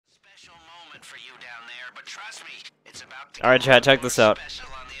Alright chat, check this out.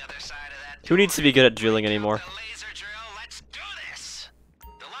 Who needs to be good at drilling anymore?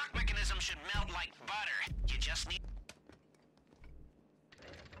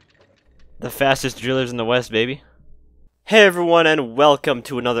 The fastest drillers in the West, baby. Hey everyone, and welcome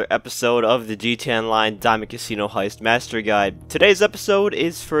to another episode of the GTA Online Diamond Casino Heist Mastery Guide. Today's episode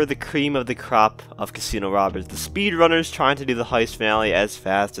is for the cream of the crop of casino robbers, the speedrunners trying to do the heist finale as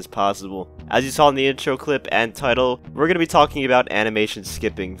fast as possible. As you saw in the intro clip and title, we're going to be talking about animation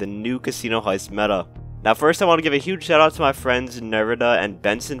skipping, the new casino heist meta. Now first I want to give a huge shout out to my friends Nerida and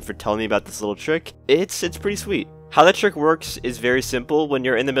Benson for telling me about this little trick. It's pretty sweet. How that trick works is very simple. When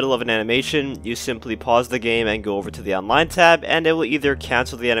you're in the middle of an animation, you simply pause the game and go over to the online tab, and it will either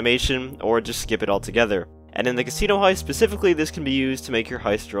cancel the animation or just skip it altogether. And in the casino heist specifically, this can be used to make your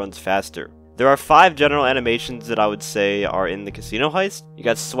heist runs faster. There are 5 general animations that I would say are in the casino heist. You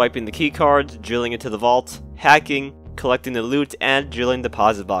got swiping the key cards, drilling into the vault, hacking, collecting the loot, and drilling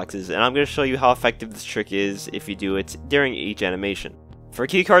deposit boxes. And I'm going to show you how effective this trick is if you do it during each animation. For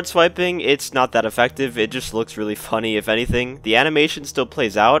keycard swiping, it's not that effective, it just looks really funny if anything. The animation still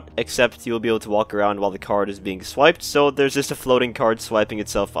plays out, except you'll be able to walk around while the card is being swiped, so there's just a floating card swiping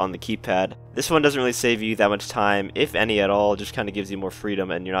itself on the keypad. This one doesn't really save you that much time, if any at all, just kind of gives you more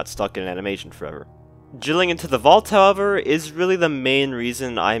freedom and you're not stuck in an animation forever. Drilling into the vault, however, is really the main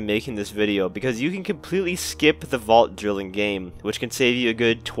reason I'm making this video, because you can completely skip the vault drilling game, which can save you a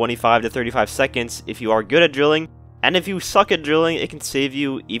good 25 to 35 seconds if you are good at drilling. And if you suck at drilling, it can save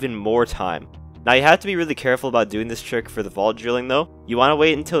you even more time. Now you have to be really careful about doing this trick for the vault drilling though. You want to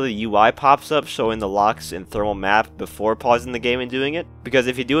wait until the UI pops up showing the locks and thermal map before pausing the game and doing it. Because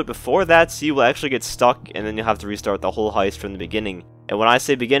if you do it before that, you will actually get stuck and then you'll have to restart the whole heist from the beginning. And when I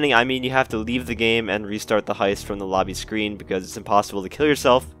say beginning, I mean you have to leave the game and restart the heist from the lobby screen because it's impossible to kill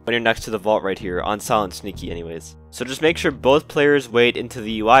yourself when you're next to the vault right here, on Silent Sneaky anyways. So just make sure both players wait until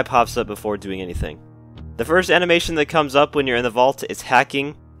the UI pops up before doing anything. The first animation that comes up when you're in the vault is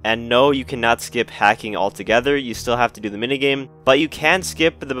hacking, and no, you cannot skip hacking altogether, you still have to do the minigame, but you can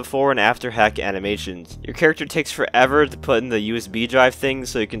skip the before and after hack animations. Your character takes forever to put in the USB drive thing,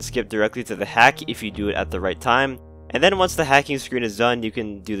 so you can skip directly to the hack if you do it at the right time, and then once the hacking screen is done, you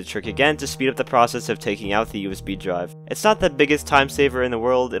can do the trick again to speed up the process of taking out the USB drive. It's not the biggest time saver in the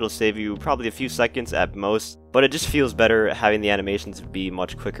world, it'll save you probably a few seconds at most, but it just feels better having the animations be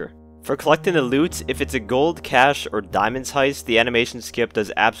much quicker. For collecting the loot, if it's a gold, cash, or diamonds heist, the animation skip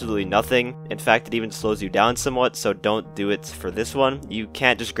does absolutely nothing. In fact, it even slows you down somewhat, so don't do it for this one. You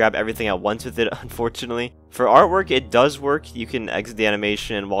can't just grab everything at once with it, unfortunately. For artwork, it does work. You can exit the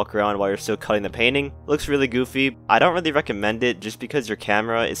animation and walk around while you're still cutting the painting. Looks really goofy. I don't really recommend it just because your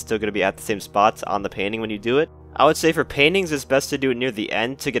camera is still going to be at the same spot on the painting when you do it. I would say for paintings, it's best to do it near the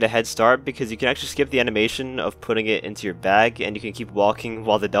end to get a head start because you can actually skip the animation of putting it into your bag and you can keep walking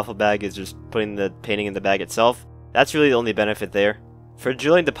while the duffel bag is just putting the painting in the bag itself. That's really the only benefit there. For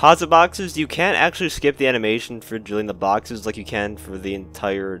drilling deposit boxes, you can't actually skip the animation for drilling the boxes like you can for the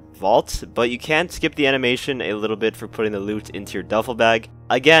entire vault, but you can skip the animation a little bit for putting the loot into your duffel bag.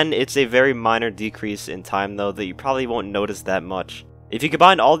 Again, it's a very minor decrease in time though that you probably won't notice that much. If you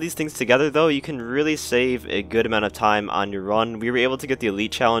combine all these things together though, you can really save a good amount of time on your run. We were able to get the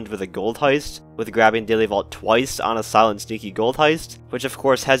elite challenge with a gold heist, with grabbing Daily Vault twice on a Silent Sneaky gold heist, which of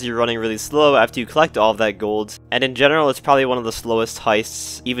course has you running really slow after you collect all of that gold, and in general it's probably one of the slowest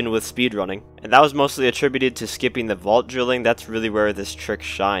heists even with speedrunning. And that was mostly attributed to skipping the vault drilling. That's really where this trick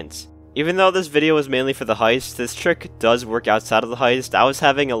shines. Even though this video was mainly for the heist, this trick does work outside of the heist. I was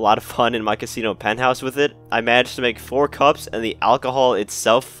having a lot of fun in my casino penthouse with it. I managed to make 4 cups and the alcohol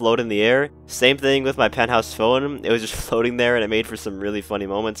itself float in the air. Same thing with my penthouse phone, it was just floating there and it made for some really funny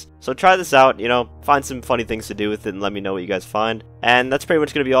moments. So try this out, find some funny things to do with it and let me know what you guys find. And that's pretty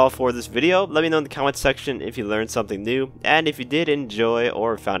much going to be all for this video. Let me know in the comments section if you learned something new, and if you did enjoy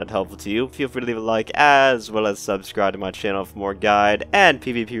or found it helpful to you, feel free to leave a like as well as subscribe to my channel for more guide and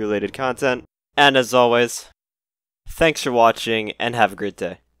PvP related content. And as always, thanks for watching and have a great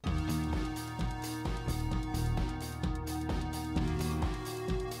day.